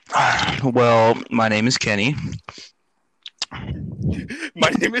Well, my name is Kenny. My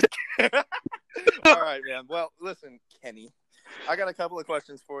name is. All right, man. Well, listen, Kenny. I got a couple of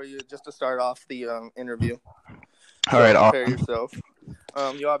questions for you just to start off the interview. All right, So prepare yourself.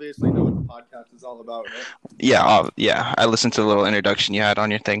 You obviously know what the podcast is all about, right? yeah. I listened to the little introduction you had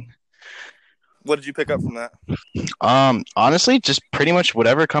on your thing. What did you pick up from that? Honestly, just pretty much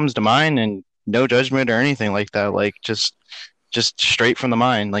whatever comes to mind, and no judgment or anything like that. Like just straight from the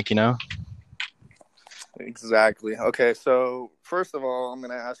mind, Exactly. Okay, so first of all, I'm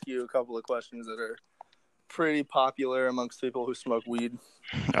going to ask you a couple of questions that are pretty popular amongst people who smoke weed.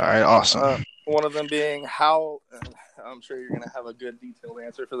 All right, awesome. One of them being how, I'm sure you're going to have a good detailed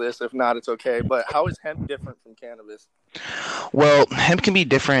answer for this. If not, it's okay. But how is hemp different from cannabis? Well, hemp can be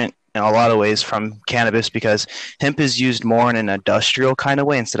different in a lot of ways from cannabis because hemp is used more in an industrial kind of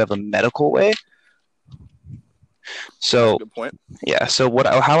way instead of a medical way. So, good point. Yeah. So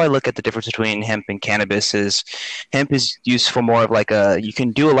how I look at the difference between hemp and cannabis is hemp is used for more of you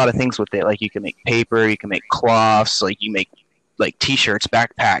can do a lot of things with it. Like you can make paper, you can make cloths, like you make like t-shirts,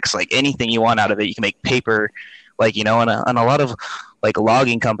 backpacks, like anything you want out of it. You can make paper, and a lot of like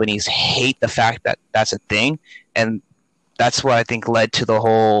logging companies hate the fact that that's a thing. And that's what I think led to the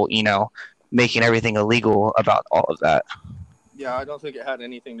whole, making everything illegal about all of that. Yeah, I don't think it had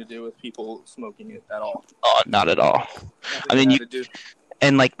anything to do with people smoking it at all. Oh, not at all. I mean,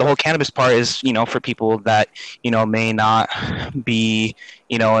 and like the whole cannabis part is, for people that, may not be,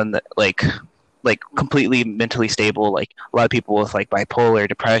 in the like completely mentally stable. Like a lot of people with like bipolar,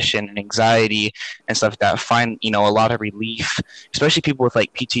 depression, and anxiety and stuff like that find, a lot of relief, especially people with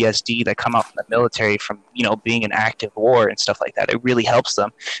like PTSD that come out from the military from, being in active war and stuff like that. It really helps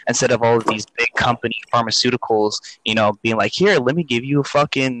them instead of all of these big company pharmaceuticals, being like, here, let me give you a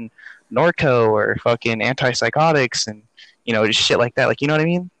fucking Norco or fucking antipsychotics and, just shit like that. Like, you know what I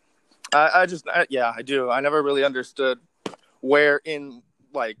mean? I do. I never really understood where in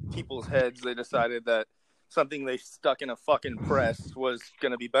like people's heads they decided that something they stuck in a fucking press was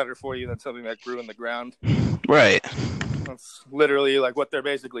going to be better for you than something that grew in the ground. Right. That's literally like what they're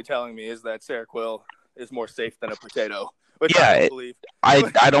basically telling me is that Seroquel is more safe than a potato, which yeah, I don't believe.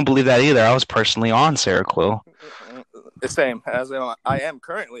 I don't believe that either. I was personally on Seroquel. The same as I am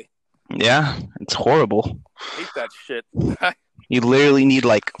currently. Yeah, it's horrible. I hate that shit. You literally need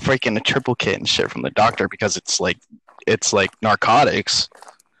like freaking a triple kit and shit from the doctor because it's like narcotics.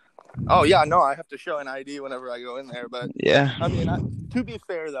 Oh yeah, no, I have to show an ID whenever I go in there, but yeah. I mean, to be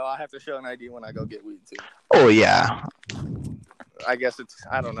fair though, I have to show an ID when I go get weed too. Oh yeah. I guess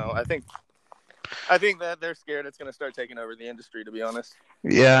I don't know. I think that they're scared it's going to start taking over the industry, to be honest.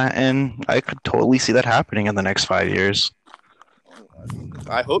 Yeah, and I could totally see that happening in the next 5 years.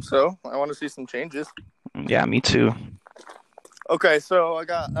 I hope so. I want to see some changes. Yeah, me too. Okay, so I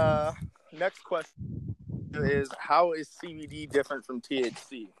got next question is how is CBD different from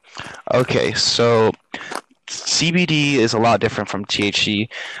THC? Okay, so CBD is a lot different from THC.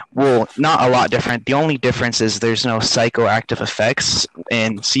 Well, not a lot different. The only difference is there's no psychoactive effects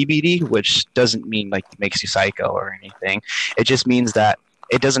in CBD, which doesn't mean like it makes you psycho or anything. It just means that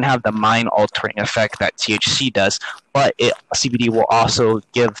it doesn't have the mind-altering effect that THC does, but CBD will also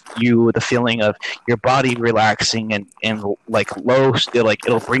give you the feeling of your body relaxing and like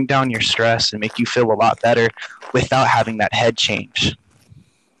it'll bring down your stress and make you feel a lot better without having that head change.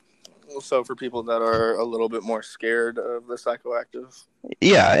 So for people that are a little bit more scared of the psychoactive.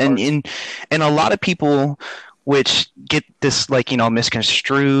 Yeah, and a lot of people which get this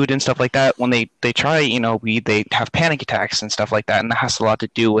misconstrued and stuff like that when they try weed, they have panic attacks and stuff like that, and that has a lot to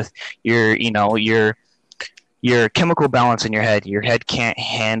do with your chemical balance in your head. Your head can't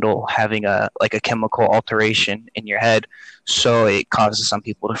handle having a chemical alteration in your head, so it causes some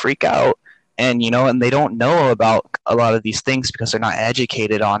people to freak out, and and they don't know about a lot of these things because they're not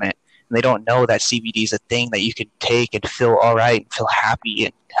educated on it. They don't know that CBD is a thing that you can take and feel all right and feel happy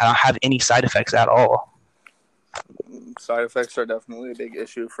and not have any side effects at all. Side effects are definitely a big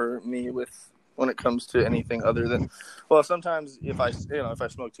issue for me when it comes to anything other than, well, sometimes if I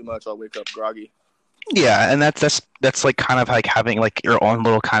smoke too much, I'll wake up groggy. Yeah, and that's like kind of like having like your own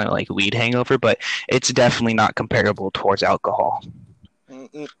little kind of like weed hangover, but it's definitely not comparable towards alcohol.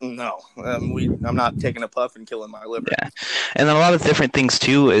 No, I'm not taking a puff and killing my liver. Yeah, and then a lot of different things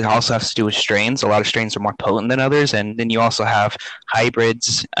too. It also has to do with strains. A lot of strains are more potent than others, and then you also have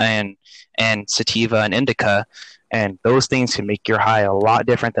hybrids and sativa and indica, and those things can make your high a lot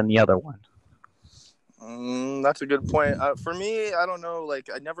different than the other one. That's a good point. For me, I don't know. Like,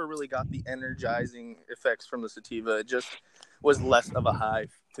 I never really got the energizing effects from the sativa. It just was less of a high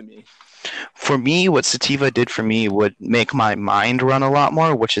to me. For me, what sativa did for me would make my mind run a lot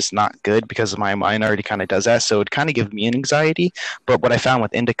more, which is not good because my mind already kind of does that. So it kind of gives me an anxiety. But what I found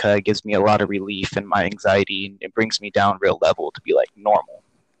with indica, it gives me a lot of relief in my anxiety, and it brings me down real level to be like normal.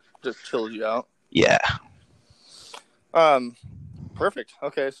 Just chills you out. Yeah. Perfect.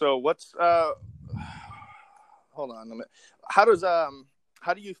 Okay, so what's hold on a minute. How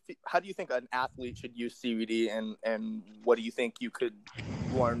do you think an athlete should use CBD, and what do you think you could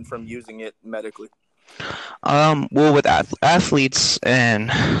learn from using it medically? Well, with athletes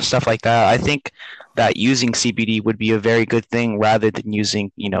and stuff like that, I think that using CBD would be a very good thing rather than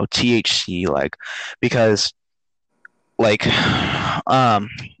using, THC, because, like,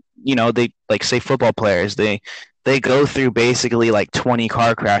 they, like, say football players, they go through basically like 20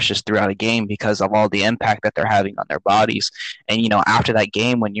 car crashes throughout a game because of all the impact that they're having on their bodies. And, after that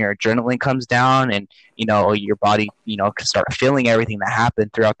game, when your adrenaline comes down and, your body, can start feeling everything that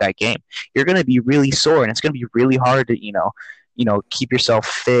happened throughout that game, you're going to be really sore, and it's going to be really hard to, keep yourself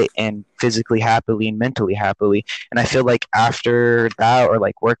fit and physically happily and mentally happily. And I feel like after that, or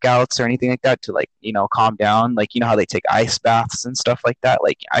like workouts or anything like that, to like, calm down, like, how they take ice baths and stuff like that.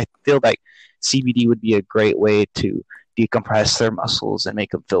 Like, I feel like CBD would be a great way to decompress their muscles and make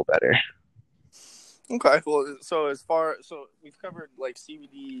them feel better. Okay, well, so we've covered like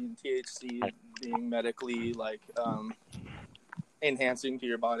CBD and THC being medically like enhancing to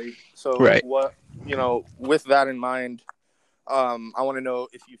your body. So right. What, with that in mind, I want to know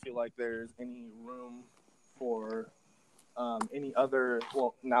if you feel like there's any room for any other,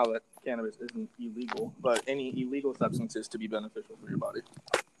 well, now that cannabis isn't illegal, but any illegal substances to be beneficial for your body.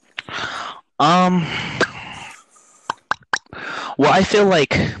 Well, I feel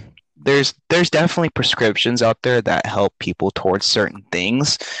like there's definitely prescriptions out there that help people towards certain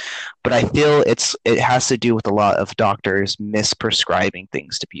things, but I feel it has to do with a lot of doctors misprescribing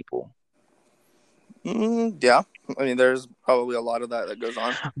things to people. Yeah, I mean, there's probably a lot of that goes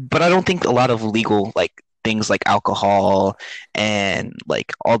on. But I don't think a lot of legal like things like alcohol and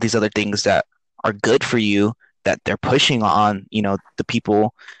like all these other things that are good for you that they're pushing on, the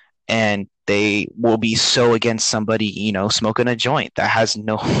people, and they will be so against somebody, smoking a joint that has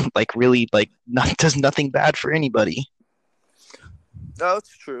no, like, really, like, does nothing bad for anybody. No,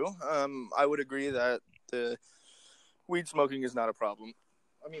 it's true. I would agree that the weed smoking is not a problem.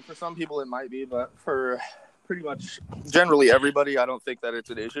 I mean, for some people it might be, but for pretty much generally everybody, I don't think that it's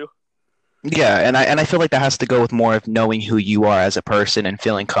an issue. Yeah, and I feel like that has to go with more of knowing who you are as a person and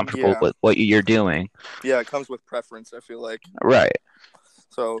feeling comfortable with what you're doing. Yeah, it comes with preference, I feel like. Right.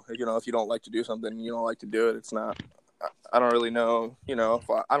 So, if you don't like to do something, you don't like to do it. It's not, I don't really know, if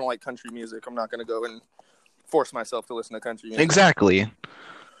I don't like country music, I'm not going to go and force myself to listen to country music. Exactly.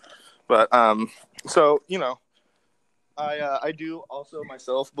 But, so, I do also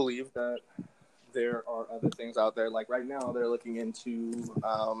myself believe that there are other things out there. Like right now, they're looking into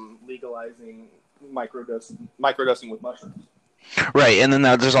legalizing microdosing with mushrooms. Right, and then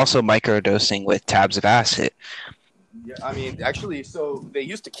there's also microdosing with tabs of acid. Yeah, I mean, actually, so they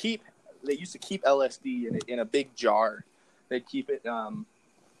used to keep LSD in a big jar. They'd keep it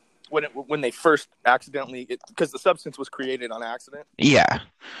when they first accidentally, because the substance was created on accident. Yeah.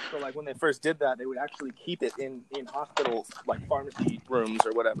 So like when they first did that, they would actually keep it in hospitals, like pharmacy rooms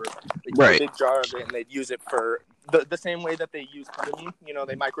or whatever. They'd keep a big jar of it, and they'd use it for the same way that they use ketamine.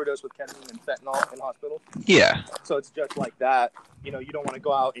 They microdose with ketamine and fentanyl in hospitals. Yeah. So it's just like that. You don't want to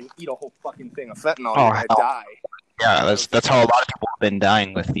go out and eat a whole fucking thing of fentanyl. You're going to die. Yeah, that's how a lot of people have been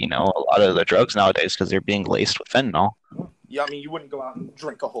dying with, a lot of the drugs nowadays, because they're being laced with fentanyl. Yeah, I mean, you wouldn't go out and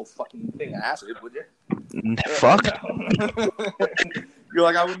drink a whole fucking thing of acid, would you? Fuck. You're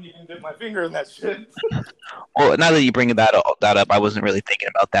like, I wouldn't even dip my finger in that shit. Well, now that you bring that up, I wasn't really thinking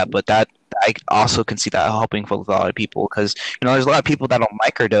about that, but that I also can see that helping for a lot of people, because there's a lot of people that don't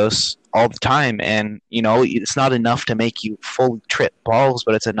microdose all the time, and it's not enough to make you fully trip balls,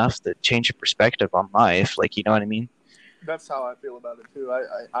 but it's enough to change your perspective on life. Like, you know what I mean? That's how I feel about it too.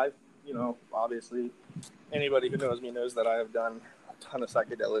 I obviously anybody who knows me knows that I have done a ton of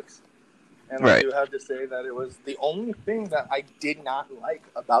psychedelics. And I do have to say that it was the only thing that I did not like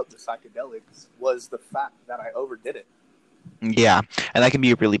about the psychedelics was the fact that I overdid it. Yeah, and that can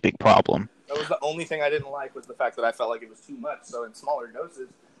be a really big problem. That was the only thing I didn't like, was the fact that I felt like it was too much. So in smaller doses,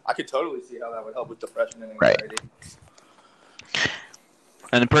 I could totally see how that would help with depression and anxiety. Right.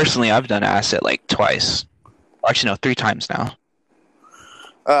 And personally, I've done acid like twice. Actually, no, 3 times now.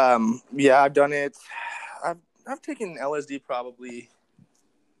 Yeah, I've done it. I've taken LSD probably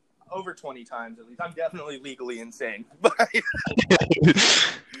over 20 times at least. I'm definitely legally insane, but like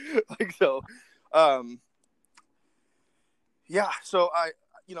so. Yeah, so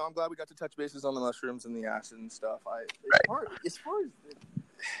I'm glad we got to touch bases on the mushrooms and the acid and stuff. As far as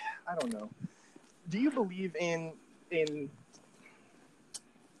I don't know. Do you believe in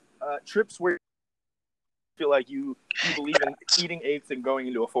trips where you feel like you believe in eating apes and going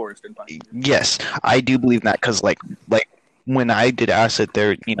into a forest and finding it? Yes, I do believe that because like when I did acid,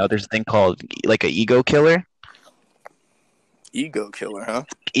 there's a thing called like a ego killer. Ego killer, huh?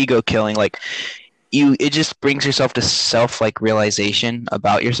 Ego killing, like it just brings yourself to self like realization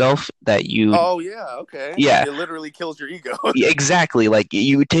about yourself that you. Oh yeah, okay. Yeah. It literally kills your ego. Yeah, exactly. Like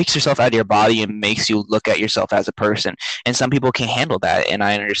it takes yourself out of your body and makes you look at yourself as a person. And some people can't handle that, and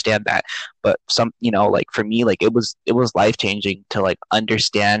I understand that. But some, like for me, like it was life changing to like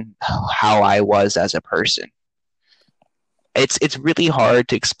understand how I was as a person. It's really hard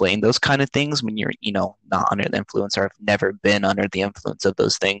to explain those kind of things when you're not under the influence or have never been under the influence of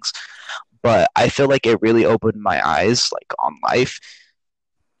those things. But I feel like it really opened my eyes like on life.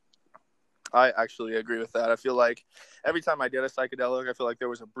 I actually agree with that. I feel like every time I did a psychedelic, I feel like there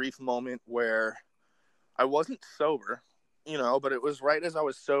was a brief moment where I wasn't sober, but it was right as I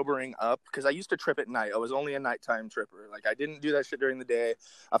was sobering up, because I used to trip at night. I was only a nighttime tripper. Like, I didn't do that shit during the day.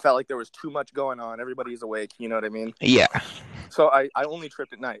 I felt like there was too much going on. Everybody's awake, you know what I mean? Yeah. So I only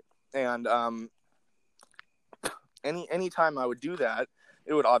tripped at night. And any time I would do that,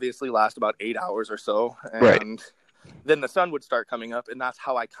 it would obviously last about 8 hours or so. And right. Then the sun would start coming up, and that's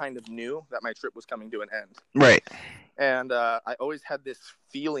how I kind of knew that my trip was coming to an end. Right. And I always had this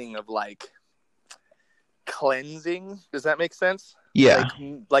feeling of like cleansing. Does that make sense? Yeah.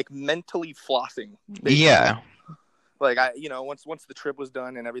 Like mentally flossing. Basically. Yeah. Like once the trip was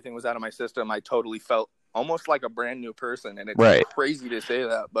done and everything was out of my system, I totally felt almost like a brand new person. And it's crazy to say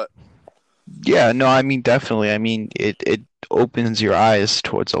that, but yeah, no, I mean definitely. I mean it opens your eyes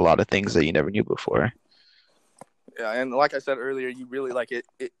towards a lot of things that you never knew before. Yeah, and like I said earlier, you really like it.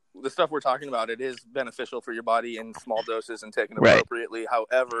 The stuff we're talking about, it is beneficial for your body in small doses and taken appropriately. Right.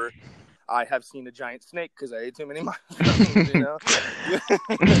 However, I have seen a giant snake because I ate too many mushrooms,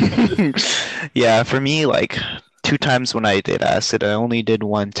 Yeah, for me, like 2 times when I did acid, I only did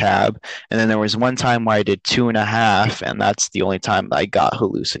 1 tab, and then there was 1 time where I did 2.5, and that's the only time I got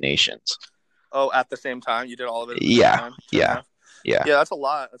hallucinations. Oh, at the same time? You did all of it at the same time? Yeah. Yeah, that's a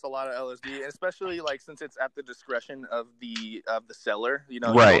lot. That's a lot of LSD, and especially like since it's at the discretion of the seller. You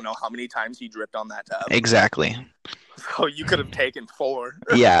don't know how many times he dripped on that tab. Exactly. So you could have taken 4.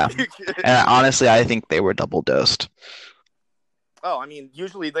 Yeah, and honestly, I think they were double dosed. Oh, I mean,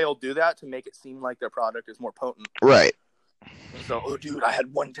 usually they'll do that to make it seem like their product is more potent. Right. So, oh, dude, I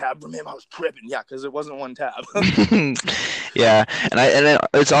had 1 tab from him. I was tripping. Yeah, because it wasn't 1 tab. Yeah, and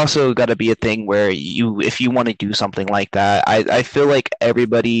it's also got to be a thing where if you want to do something like that, I feel like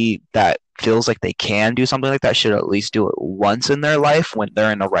everybody that feels like they can do something like that should at least do it once in their life when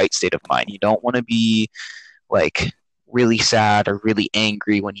they're in the right state of mind. You don't want to be like really sad or really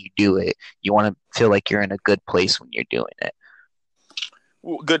angry when you do it. You want to feel like you're in a good place when you're doing it.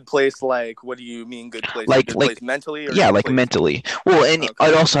 Good place, like what do you mean good place? Like place mentally? Or yeah, like mentally. Well, and it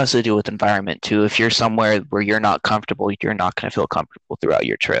also has to do with environment too. If you're somewhere where you're not comfortable, you're not going to feel comfortable throughout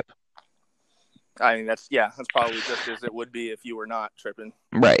your trip. I mean, that's probably just as it would be if you were not tripping.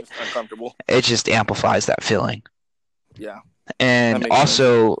 Right. Just uncomfortable. It just amplifies that feeling. Yeah. And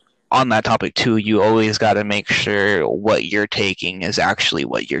also on that topic too, you always got to make sure what you're taking is actually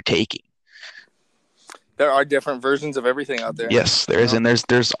what you're taking. There are different versions of everything out there. Yes, there is, and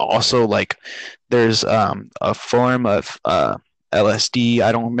there's also like there's a form of LSD.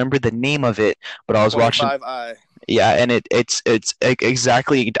 I don't remember the name of it, but I was watching. 25i. Yeah, and it's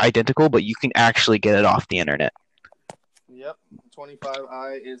exactly identical, but you can actually get it off the internet. Yep,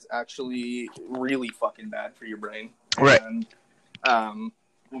 25i is actually really fucking bad for your brain. Right. And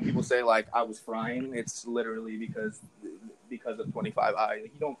when people say like I was frying, it's literally because of 25i.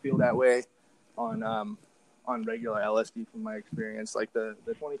 Like, you don't feel that way on regular LSD from my experience. Like the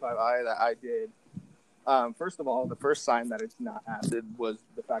 25i that I did, first of all, the first sign that it's not acid was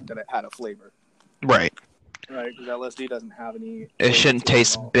the fact that it had a flavor. Right. Right, because LSD doesn't have any. It shouldn't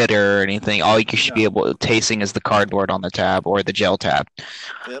taste bitter or anything. All you should be able to tasting is the cardboard on the tab or the gel tab.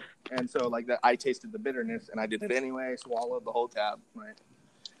 Yep. And so like that, I tasted the bitterness, and I did it anyway. Swallowed the whole tab. Right.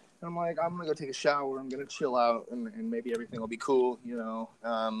 And I'm like, I'm gonna go take a shower. I'm gonna chill out, and maybe everything will be cool.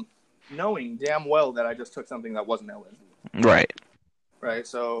 Knowing damn well that I just took something that wasn't LSD. Right. Right.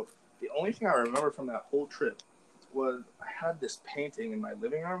 So the only thing I remember from that whole trip was I had this painting in my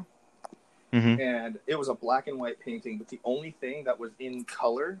living room, and it was a black and white painting, but the only thing that was in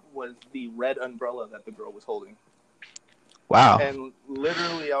color was the red umbrella that the girl was holding. Wow. And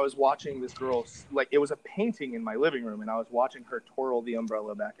literally, I was watching this girl, like, it was a painting in my living room, and I was watching her twirl the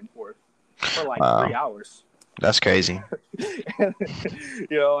umbrella back and forth for like 3 hours. That's crazy. And,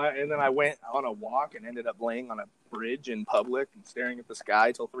 and then I went on a walk and ended up laying on a bridge in public and staring at the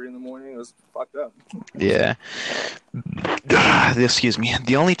sky till 3 a.m. It was fucked up. Yeah. Excuse me.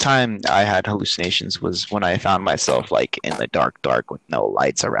 The only time I had hallucinations was when I found myself like in the dark with no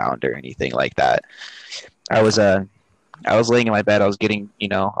lights around or anything like that. I was laying in my bed. I was getting,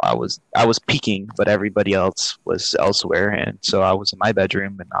 I was peeking, but everybody else was elsewhere, and so I was in my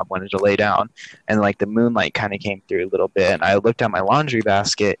bedroom, and I wanted to lay down, and like the moonlight kind of came through a little bit, and I looked at my laundry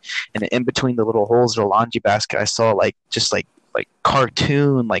basket, and in between the little holes of the laundry basket, I saw like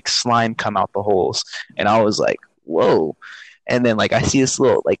cartoon like slime come out the holes, and I was like, whoa. And then like I see this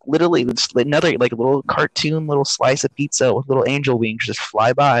little like literally another like little cartoon little slice of pizza with little angel wings just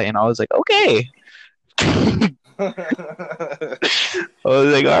fly by, and I was like, okay. I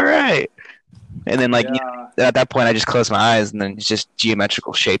was like, all right. And then like at that point I just closed my eyes, and then it's just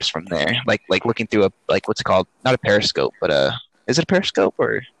geometrical shapes from there. Like looking through a like what's it called? Not a periscope, but is it a periscope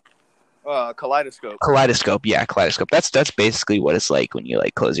or kaleidoscope? Kaleidoscope, yeah, kaleidoscope. That's basically what it's like when you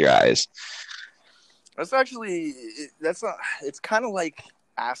like close your eyes. That's actually it's kind of like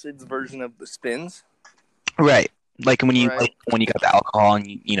acid's version of the spins. Right. Like when you like when you got the alcohol and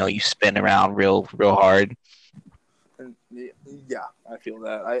you spin around real hard. Yeah, I feel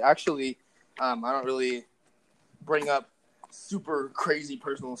that. I actually, I don't really bring up super crazy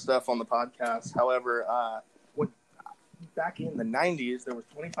personal stuff on the podcast. However, back in the 90s, there was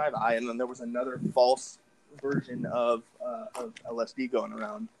 25I, and then there was another false version of LSD going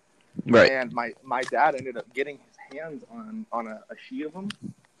around. Right. And my dad ended up getting his hands on a sheet of them.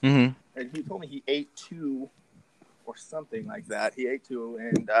 Mm-hmm. And he told me he ate 2 or something like that. He ate 2,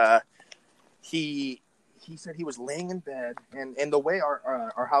 and he said he was laying in bed, and the way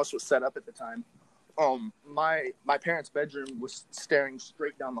our house was set up at the time, my parents' bedroom was staring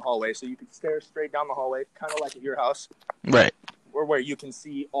straight down the hallway, so you could stare straight down the hallway, kind of like at your house, right? Or where you can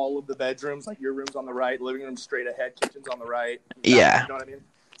see all of the bedrooms, like your room's on the right, living room straight ahead, kitchen's on the right. Yeah, you know what I mean.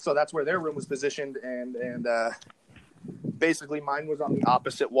 So that's where their room was positioned, and basically mine was on the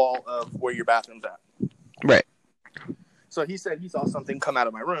opposite wall of where your bathroom's at. Right. So he said he saw something come out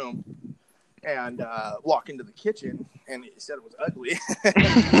of my room and walk into the kitchen, and he said it was ugly.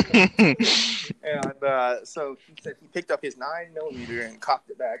 And so he said he picked up his 9mm and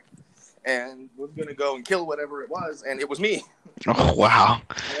cocked it back and was going to go and kill whatever it was, and it was me. Oh, wow.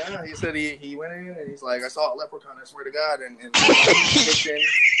 Yeah, he said he went in, and he's like, I saw a leprechaun, I swear to God, and in the kitchen,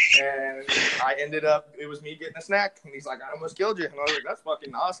 and I ended up, it was me getting a snack, and he's like, I almost killed you, and I was like, that's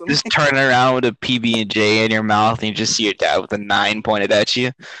fucking awesome. Just turning around with a PB&J in your mouth, and you just see your dad with a 9 pointed at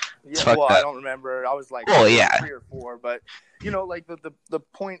you. Yeah, well, I don't remember. I was like 3 or 4, but like the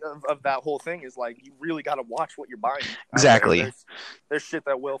point of that whole thing is like you really got to watch what you're buying. Exactly. There's shit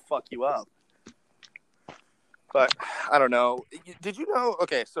that will fuck you up. But I don't know. Did you know?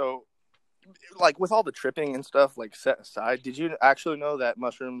 Okay, so like with all the tripping and stuff like set aside, did you actually know that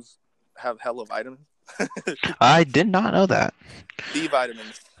mushrooms have hella vitamins? I did not know that. B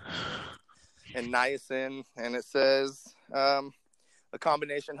vitamins and niacin, and it says the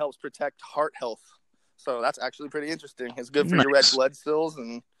combination helps protect heart health. So that's actually pretty interesting. It's good for your red blood cells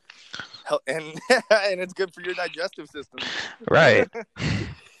and it's good for your digestive system. Right.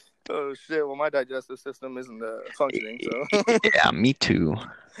 Oh shit! Well, my digestive system isn't functioning. So yeah, me too.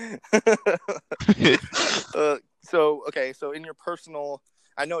 So in your personal,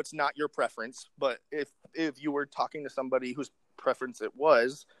 I know it's not your preference, but if you were talking to somebody whose preference it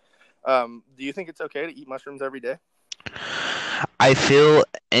was, do you think it's okay to eat mushrooms every day? I feel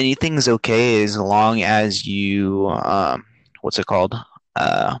anything's okay as long as you what's it called?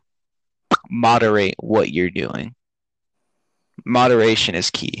 Moderate what you're doing. Moderation is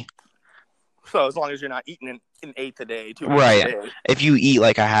key. So as long as you're not eating an eighth a day, 2 right. a day. If you eat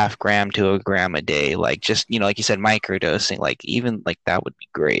like a half gram to a gram a day, like just like you said, microdosing, like even like that would be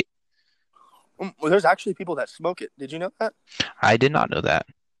great. Well, there's actually people that smoke it. Did you know that? I did not know that.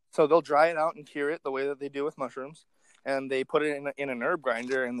 So they'll dry it out and cure it the way that they do with mushrooms, and they put it in an herb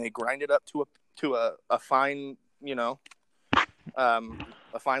grinder and they grind it up to a fine,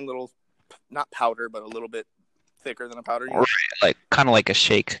 a fine little, not powder, but a little bit thicker than a powder. Right, like kind of like a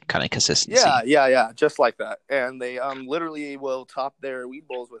shake kind of consistency. Yeah, just like that. And they literally will top their weed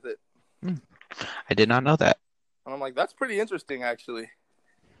bowls with it. I did not know that. And I'm like, that's pretty interesting, actually.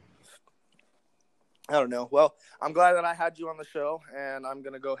 I don't know. Well, I'm glad that I had you on the show, and I'm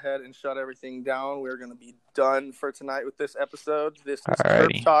going to go ahead and shut everything down. We're going to be done for tonight with this episode. This is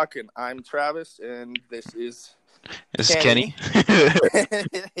Terp Talk, and I'm Travis, and this is Kenny.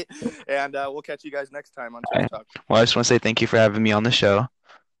 And we'll catch you guys next time on Terp Talk. Well, I just want to say thank you for having me on the show.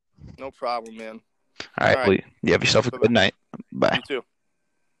 No problem, man. All right. Well, you have yourself a good night. Bye. You too.